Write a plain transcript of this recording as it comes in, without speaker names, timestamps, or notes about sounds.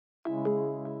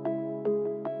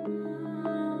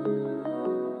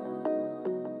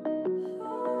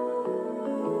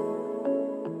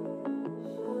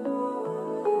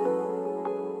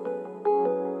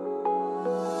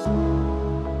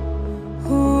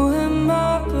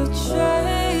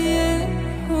betraying?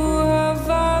 Who have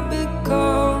I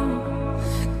become?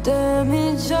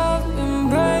 Damage I've been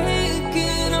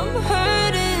breaking, I'm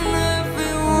hurting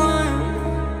everyone.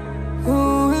 Who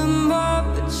am I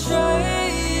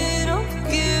betraying? I'm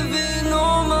giving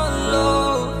all my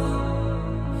love.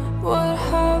 What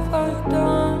have I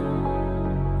done?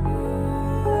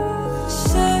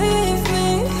 Save me,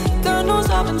 God knows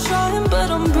I've been trying, but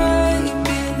I'm breaking.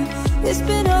 It's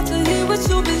been hard to hear what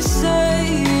you've been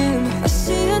saying. I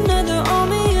see another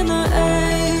army and they're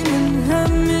aiming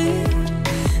at me,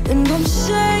 and I'm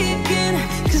shaking,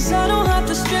 cause I don't have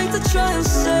the strength to try and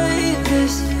save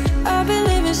this. I've been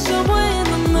living somewhere in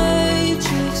the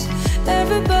matrix.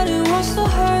 Everybody wants to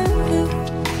hurt me.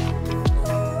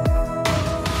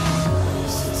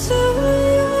 So tell me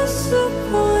what's the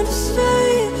point of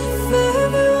staying if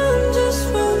everyone just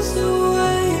runs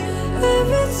away?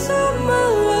 Every time I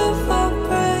love I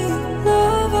pray,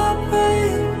 love I pray.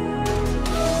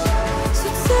 So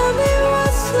tell me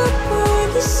what's the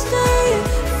point of staying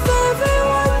if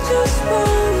everyone just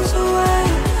runs away?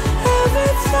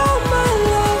 Every time I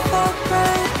love I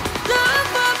pray,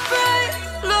 love I pray,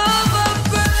 love I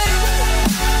pray.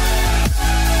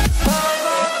 Love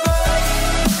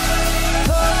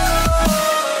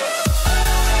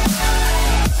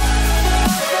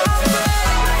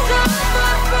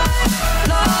I pray,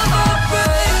 love I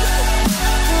pray.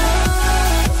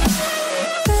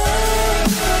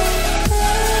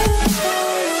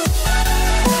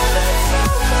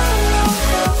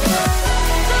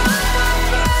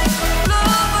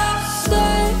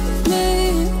 Save me,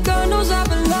 God knows I've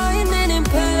been lying and it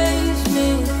pains me.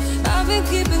 I've been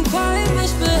keeping quiet,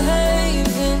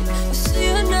 misbehaving. I see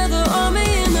another army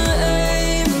and they're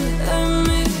aiming at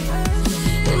me,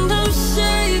 and I'm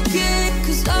shaking,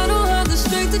 cause I don't have the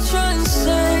strength to try and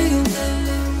save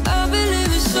it. I've been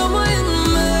living somewhere in the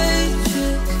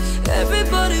matrix.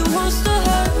 Everybody wants to